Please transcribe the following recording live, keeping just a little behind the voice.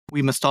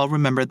We must all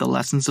remember the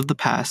lessons of the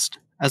past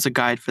as a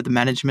guide for the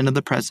management of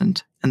the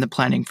present and the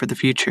planning for the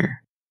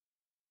future.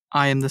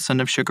 I am the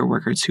son of sugar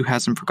workers who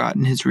hasn't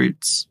forgotten his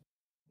roots.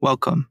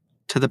 Welcome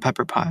to the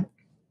Peppa Pot.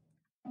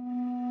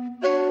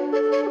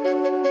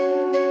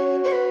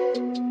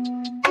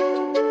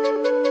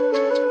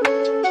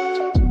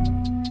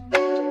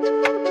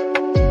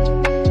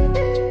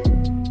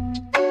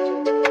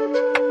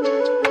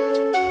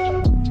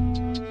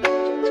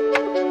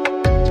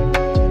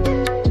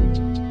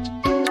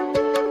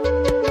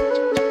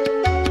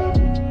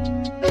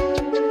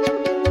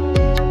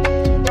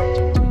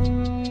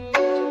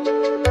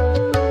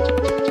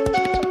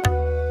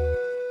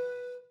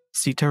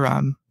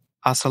 Sitaram,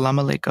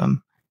 Assalamu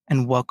alaikum,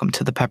 and welcome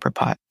to the Peppa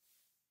Pot.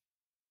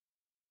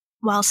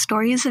 While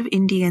stories of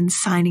Indians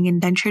signing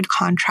indentured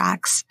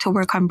contracts to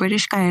work on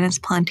British Guyana's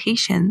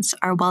plantations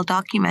are well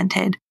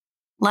documented,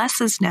 less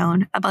is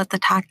known about the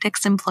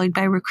tactics employed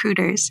by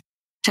recruiters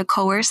to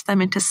coerce them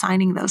into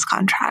signing those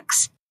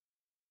contracts.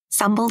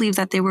 Some believe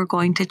that they were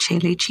going to Chay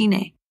Lee Chee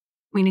Nee,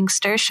 meaning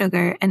stir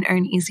sugar and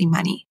earn easy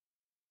money.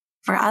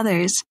 For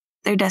others,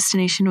 their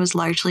destination was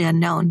largely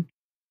unknown.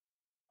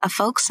 A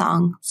folk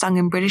song sung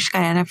in British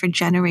Guyana for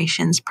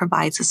generations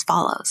provides as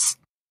follows.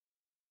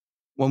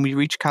 When we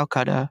reached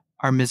Calcutta,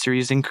 our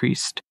miseries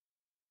increased.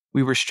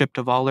 We were stripped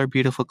of all our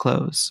beautiful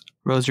clothes,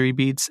 rosary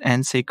beads,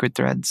 and sacred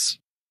threads.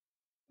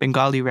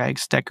 Bengali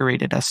rags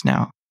decorated us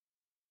now.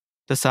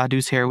 The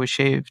sadhu's hair was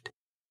shaved,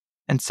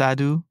 and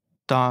sadhu,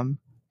 dam,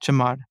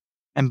 chamar,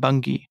 and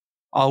bungi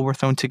all were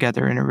thrown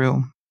together in a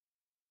room.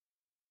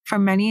 For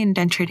many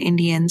indentured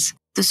Indians,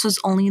 this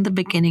was only the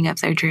beginning of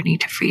their journey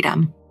to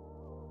freedom.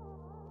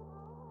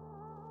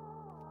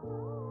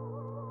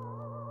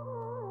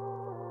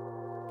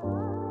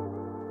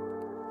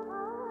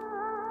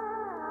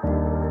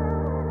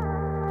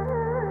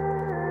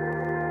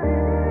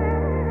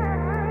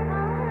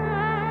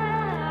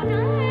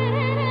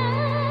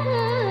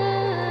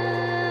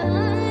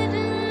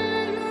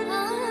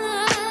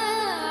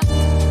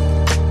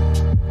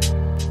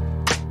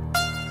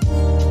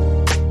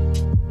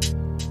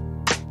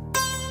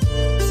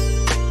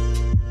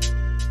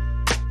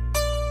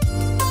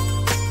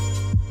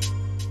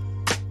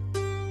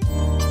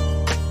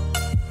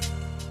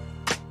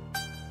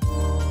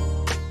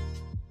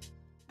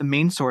 The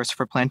main source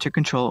for planter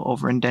control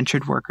over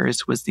indentured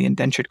workers was the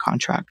Indentured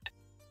Contract.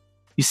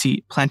 You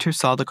see, planters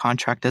saw the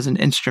contract as an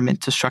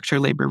instrument to structure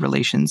labor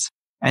relations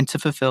and to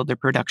fulfill their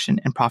production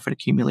and profit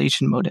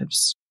accumulation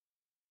motives.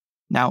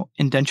 Now,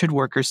 indentured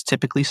workers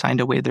typically signed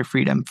away their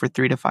freedom for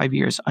 3 to 5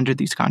 years under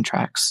these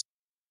contracts.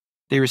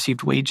 They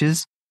received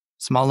wages,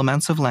 small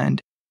amounts of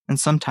land, and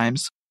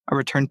sometimes a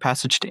return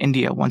passage to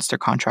India once their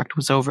contract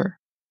was over.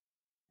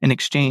 In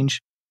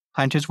exchange,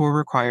 planters were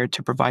required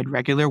to provide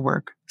regular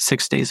work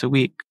 6 days a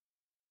week.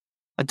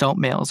 Adult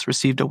males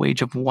received a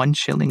wage of 1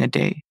 shilling a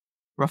day,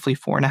 roughly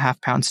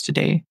 4.5 pounds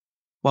today,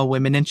 while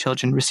women and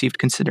children received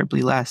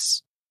considerably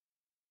less.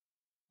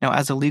 Now,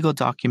 as a legal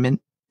document,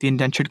 the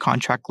Indentured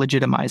Contract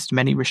legitimized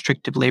many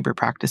restrictive labor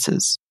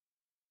practices.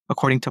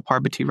 According to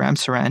Sara-Sati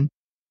Ramprashad,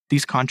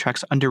 these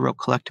contracts underwrote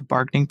collective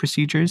bargaining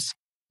procedures,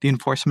 the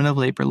enforcement of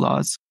labor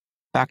laws,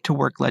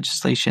 back-to-work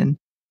legislation,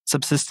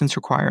 subsistence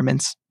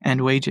requirements,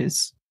 and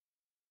wages.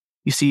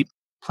 You see,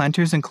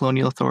 planters and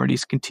colonial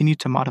authorities continued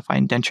to modify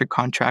indentured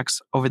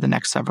contracts over the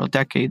next several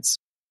decades,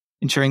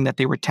 ensuring that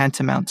they were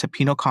tantamount to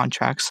penal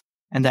contracts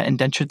and that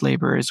indentured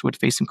laborers would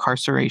face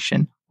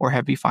incarceration or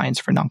heavy fines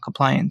for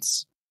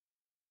noncompliance.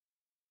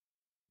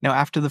 Now,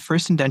 after the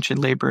first indentured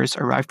laborers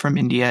arrived from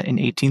India in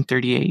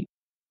 1838,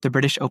 the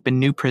British opened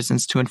new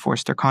prisons to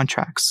enforce their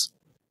contracts.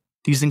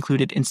 These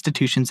included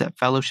institutions at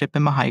Fellowship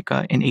in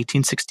Mahaika in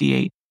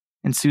 1868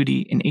 and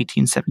Sudi in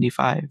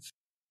 1875.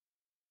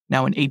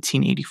 Now, in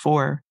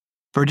 1884,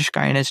 British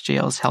Guyana's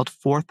jails held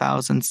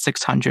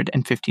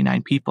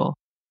 4,659 people,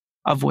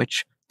 of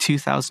which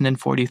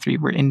 2,043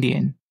 were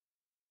Indian.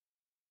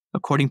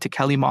 According to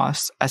Kelly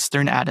Moss,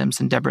 Esther Adams,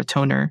 and Deborah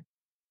Toner,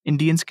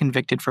 Indians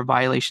convicted for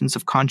violations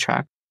of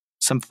contract,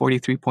 some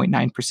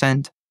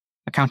 43.9%,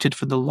 accounted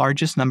for the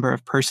largest number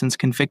of persons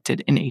convicted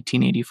in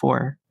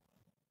 1884.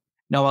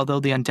 Now, although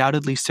they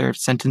undoubtedly served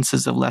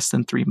sentences of less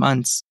than 3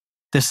 months,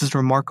 this is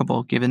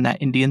remarkable given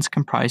that Indians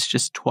comprised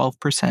just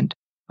 12%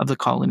 of the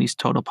colony's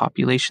total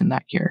population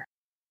that year.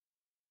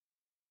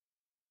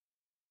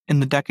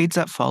 In the decades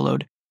that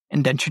followed,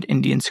 indentured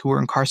Indians who were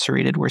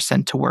incarcerated were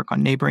sent to work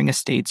on neighboring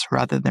estates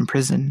rather than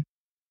prison.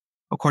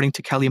 According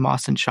to Kelly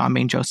Moss and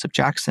Charmaine Joseph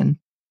Jackson,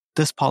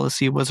 this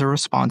policy was a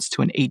response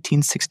to an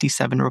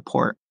 1867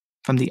 report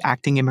from the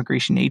acting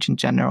immigration agent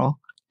general,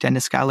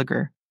 Dennis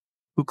Gallagher,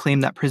 who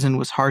claimed that prison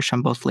was harsh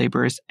on both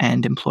laborers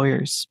and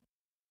employers.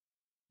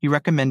 He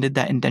recommended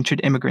that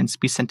indentured immigrants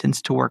be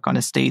sentenced to work on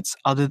estates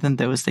other than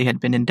those they had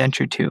been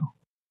indentured to.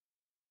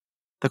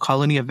 The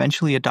colony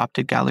eventually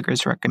adopted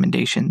Gallagher's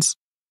recommendations,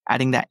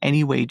 adding that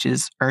any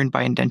wages earned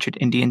by indentured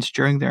Indians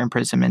during their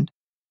imprisonment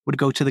would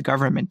go to the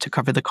government to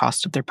cover the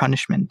cost of their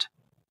punishment.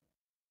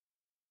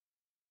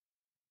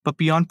 But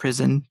beyond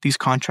prison, these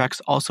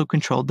contracts also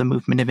controlled the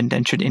movement of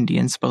indentured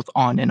Indians both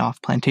on and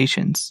off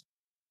plantations.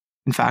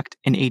 In fact,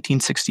 in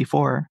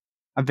 1864,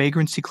 a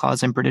vagrancy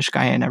clause in British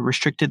Guyana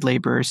restricted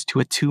laborers to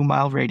a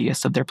 2-mile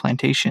radius of their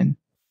plantation.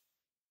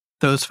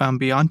 Those found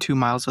beyond 2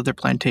 miles of their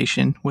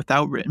plantation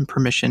without written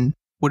permission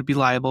would be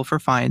liable for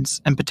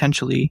fines and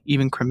potentially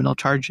even criminal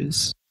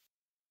charges.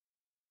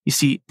 You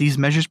see, these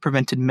measures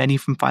prevented many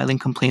from filing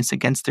complaints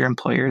against their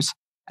employers,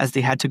 as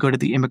they had to go to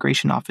the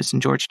immigration office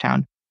in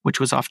Georgetown, which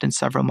was often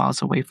several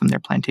miles away from their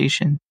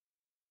plantation.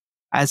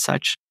 As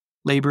such,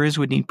 laborers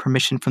would need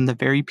permission from the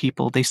very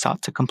people they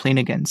sought to complain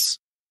against.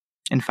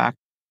 In fact,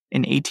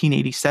 in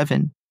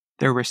 1887,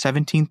 there were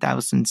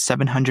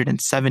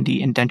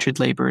 17,770 indentured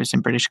laborers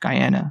in British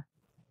Guyana.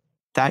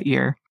 That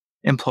year,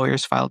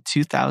 employers filed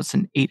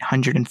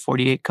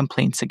 2,848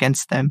 complaints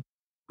against them,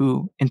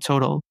 who, in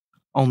total,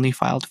 only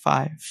filed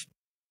 5.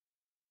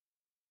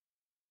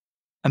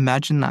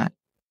 Imagine that.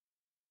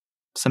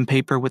 Some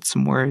paper with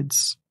some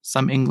words,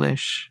 some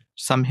English,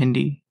 some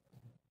Hindi.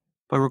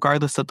 But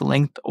regardless of the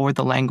length or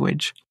the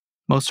language,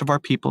 most of our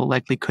people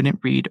likely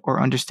couldn't read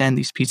or understand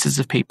these pieces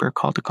of paper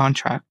called a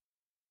contract.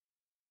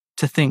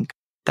 To think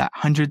that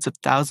hundreds of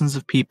thousands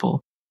of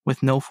people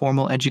with no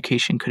formal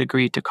education could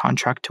agree to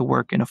contract to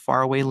work in a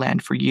faraway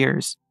land for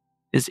years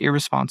is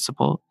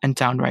irresponsible and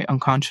downright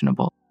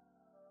unconscionable.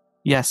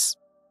 Yes,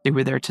 they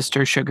were there to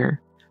stir sugar,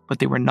 but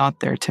they were not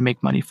there to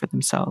make money for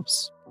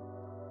themselves.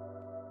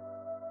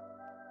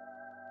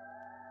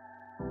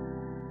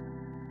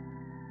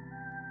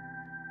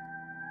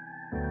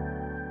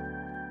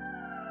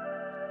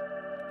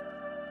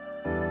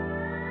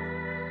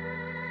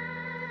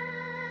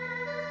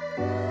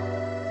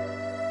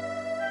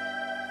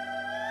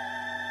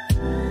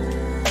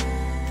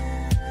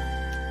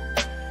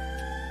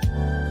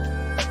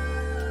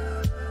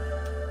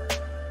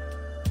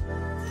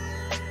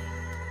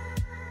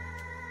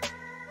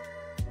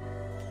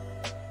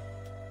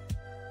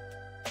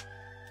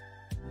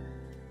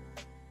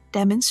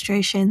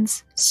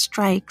 Demonstrations,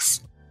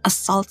 strikes,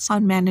 assaults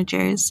on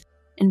managers,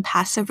 and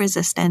passive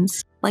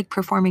resistance, like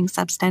performing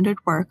substandard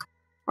work,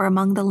 were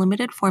among the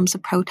limited forms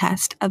of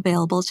protest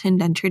available to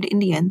indentured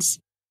Indians.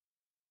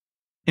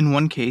 In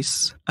one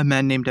case, a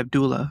man named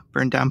Abdullah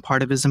burned down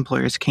part of his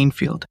employer's cane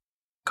field,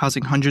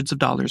 causing hundreds of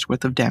dollars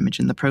worth of damage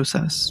in the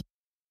process.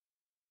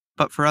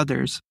 But for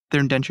others,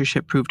 their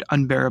indentureship proved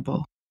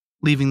unbearable,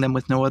 leaving them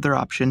with no other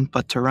option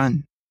but to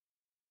run.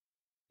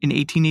 In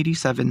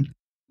 1887,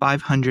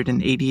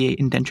 588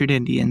 indentured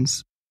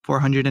Indians,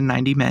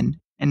 490 men,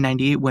 and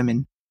 98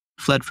 women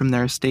fled from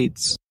their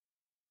estates.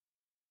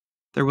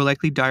 There were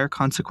likely dire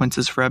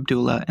consequences for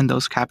Abdullah and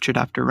those captured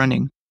after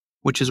running,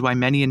 which is why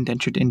many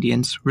indentured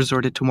Indians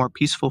resorted to more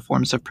peaceful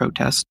forms of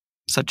protest,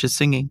 such as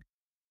singing.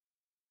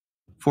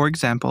 For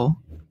example,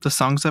 the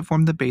songs that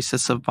formed the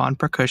basis of Von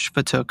Prakush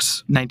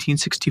Fatuk's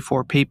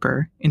 1964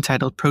 paper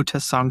entitled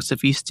Protest Songs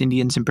of East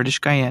Indians in British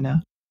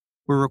Guyana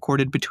were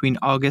recorded between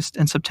August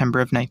and September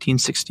of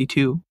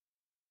 1962.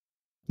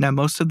 Now,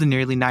 most of the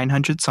nearly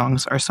 900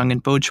 songs are sung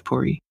in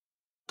Bhojpuri,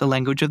 the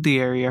language of the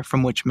area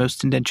from which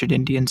most indentured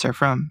Indians are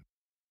from.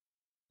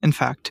 In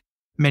fact,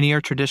 many are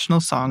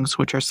traditional songs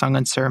which are sung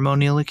on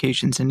ceremonial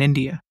occasions in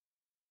India.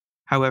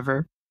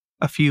 However,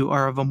 a few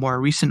are of a more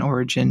recent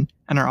origin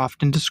and are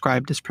often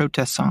described as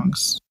protest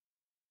songs.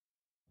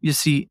 You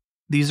see,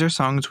 these are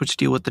songs which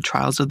deal with the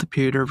trials of the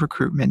period of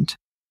recruitment,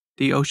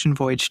 the ocean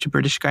voyage to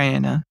British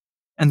Guyana,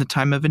 and the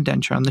time of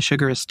indenture on the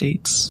sugar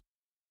estates.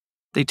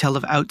 They tell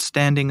of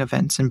outstanding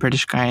events in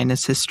British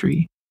Guyana's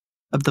history,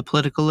 of the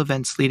political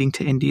events leading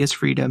to India's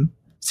freedom,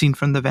 seen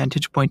from the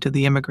vantage point of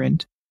the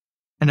immigrant,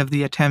 and of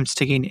the attempts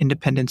to gain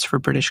independence for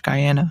British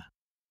Guyana.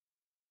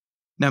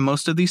 Now,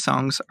 most of these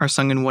songs are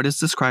sung in what is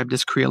described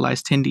as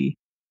Creolized Hindi,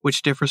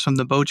 which differs from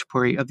the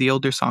Bhojpuri of the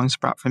older songs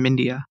brought from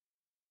India.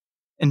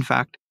 In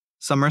fact,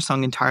 some are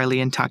sung entirely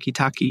in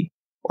Taki-Taki,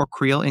 or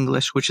Creole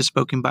English, which is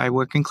spoken by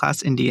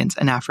working-class Indians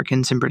and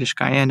Africans in British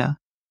Guyana.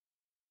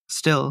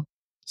 Still,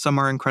 some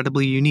are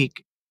incredibly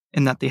unique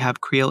in that they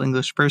have Creole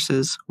English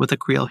verses with a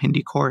Creole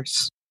Hindi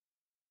chorus.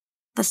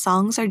 The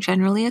songs are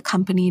generally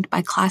accompanied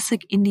by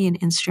classic Indian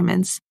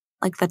instruments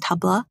like the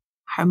tabla,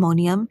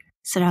 harmonium,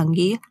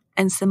 sarangi,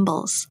 and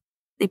cymbals.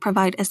 They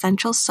provide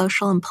essential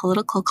social and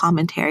political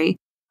commentary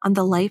on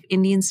the life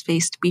Indians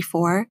faced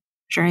before,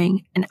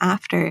 during, and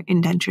after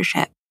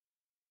indentureship.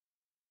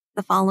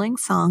 The following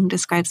song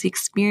describes the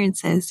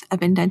experiences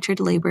of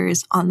indentured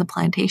laborers on the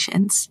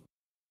plantations.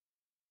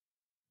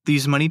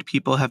 These moneyed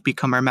people have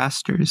become our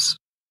masters.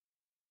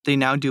 They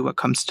now do what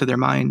comes to their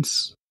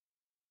minds.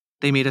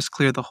 They made us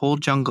clear the whole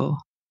jungle.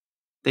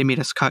 They made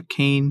us cut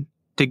cane,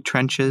 dig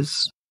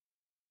trenches.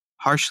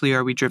 Harshly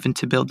are we driven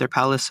to build their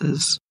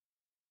palaces,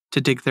 to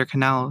dig their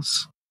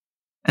canals,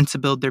 and to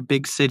build their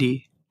big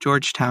city,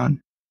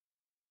 Georgetown.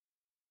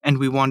 And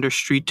we wander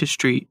street to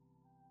street,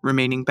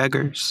 remaining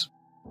beggars.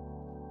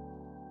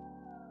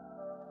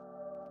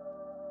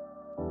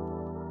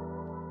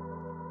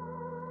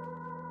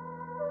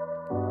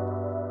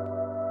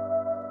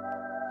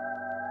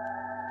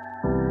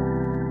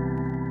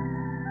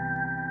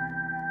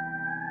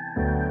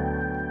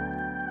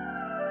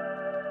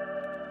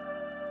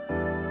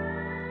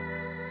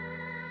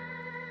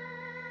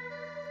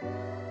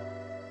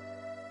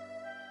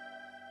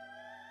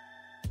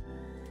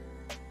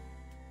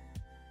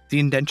 The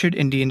indentured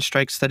Indian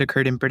strikes that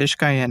occurred in British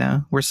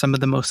Guyana were some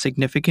of the most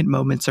significant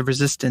moments of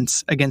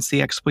resistance against the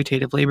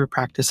exploitative labor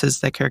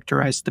practices that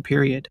characterized the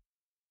period.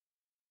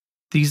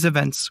 These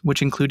events,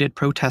 which included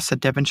protests at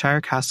Devonshire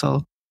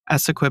Castle,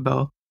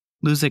 Essequibo,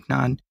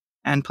 Lusignan,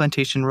 and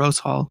Plantation Rose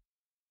Hall,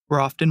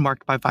 were often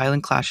marked by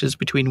violent clashes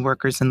between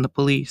workers and the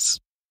police,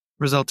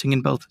 resulting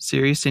in both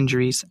serious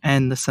injuries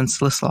and the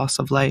senseless loss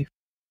of life.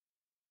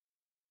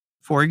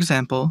 For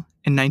example,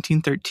 in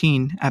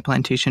 1913 at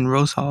Plantation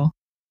Rose Hall,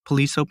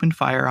 police opened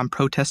fire on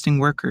protesting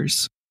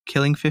workers,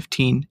 killing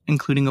 15,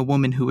 including a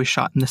woman who was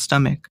shot in the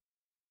stomach.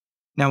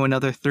 Now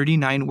another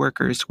 39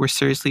 workers were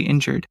seriously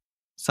injured,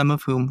 some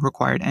of whom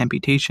required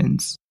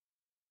amputations.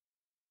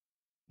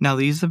 Now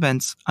these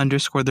events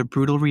underscore the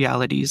brutal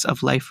realities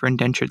of life for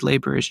indentured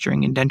laborers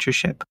during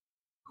indentureship,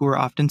 who were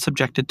often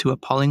subjected to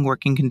appalling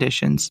working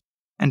conditions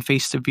and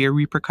faced severe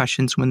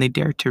repercussions when they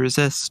dared to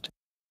resist.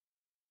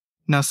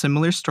 Now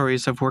similar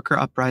stories of worker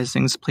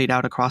uprisings played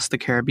out across the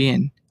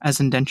Caribbean, as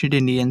indentured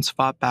Indians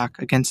fought back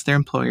against their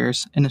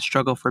employers in a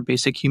struggle for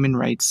basic human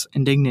rights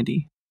and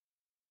dignity.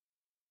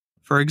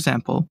 For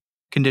example,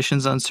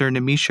 conditions on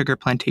Surinamese sugar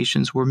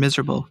plantations were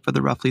miserable for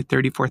the roughly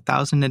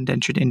 34,000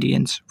 indentured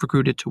Indians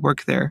recruited to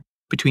work there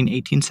between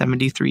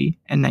 1873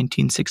 and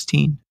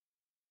 1916.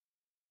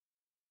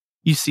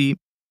 You see,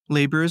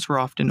 laborers were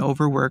often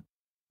overworked,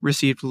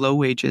 received low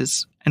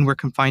wages, and were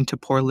confined to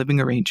poor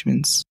living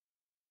arrangements.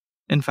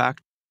 In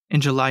fact, in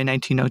July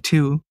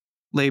 1902,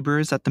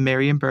 laborers at the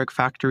Marienburg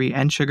factory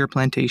and sugar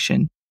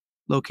plantation,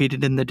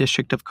 located in the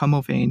district of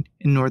Comovane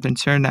in northern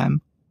Suriname,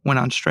 went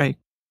on strike.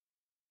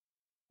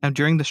 Now,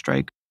 during the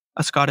strike,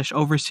 a Scottish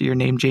overseer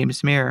named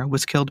James Mair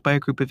was killed by a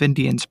group of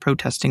Indians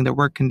protesting their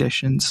work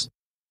conditions.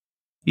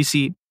 You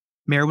see,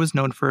 Mair was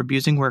known for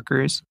abusing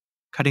workers,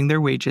 cutting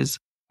their wages,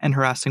 and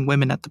harassing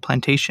women at the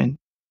plantation.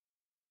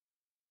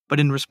 But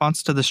in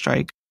response to the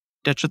strike,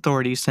 Dutch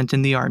authorities sent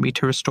in the army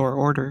to restore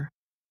order.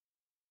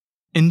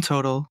 In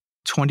total,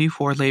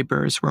 24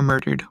 laborers were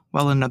murdered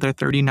while another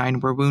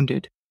 39 were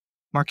wounded,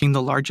 marking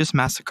the largest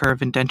massacre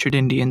of indentured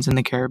Indians in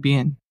the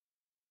Caribbean.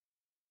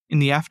 In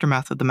the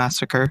aftermath of the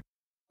massacre,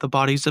 the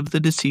bodies of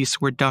the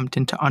deceased were dumped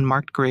into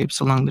unmarked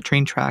graves along the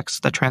train tracks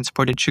that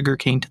transported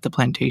sugarcane to the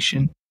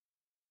plantation.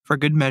 For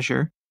good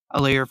measure,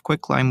 a layer of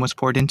quicklime was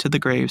poured into the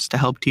graves to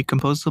help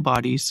decompose the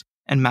bodies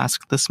and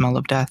mask the smell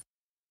of death.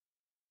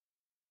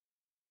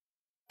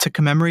 To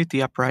commemorate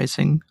the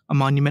uprising, a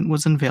monument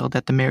was unveiled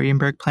at the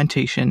Marienburg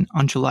plantation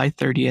on July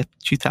 30,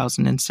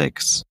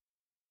 2006.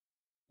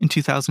 In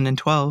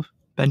 2012,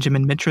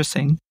 Benjamin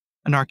Mitrasing,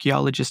 an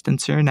archaeologist in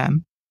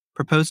Suriname,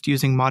 proposed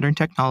using modern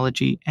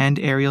technology and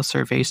aerial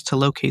surveys to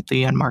locate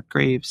the unmarked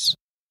graves.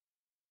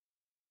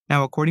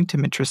 Now, according to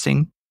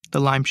Mitrasing, the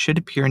lime should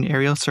appear in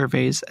aerial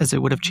surveys as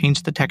it would have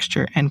changed the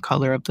texture and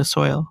color of the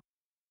soil.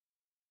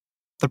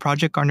 The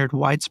project garnered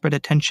widespread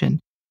attention.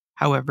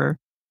 However,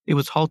 it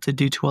was halted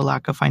due to a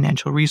lack of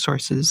financial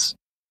resources.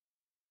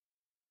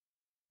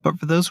 But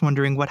for those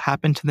wondering what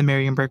happened to the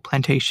Marienburg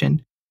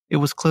plantation, it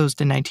was closed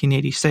in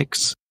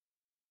 1986.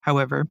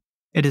 However,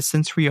 it has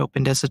since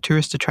reopened as a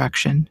tourist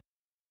attraction.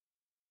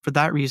 For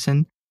that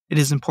reason, it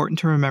is important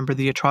to remember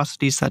the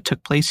atrocities that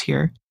took place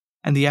here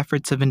and the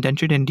efforts of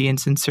indentured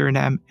Indians in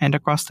Suriname and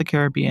across the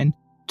Caribbean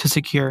to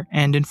secure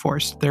and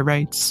enforce their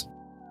rights.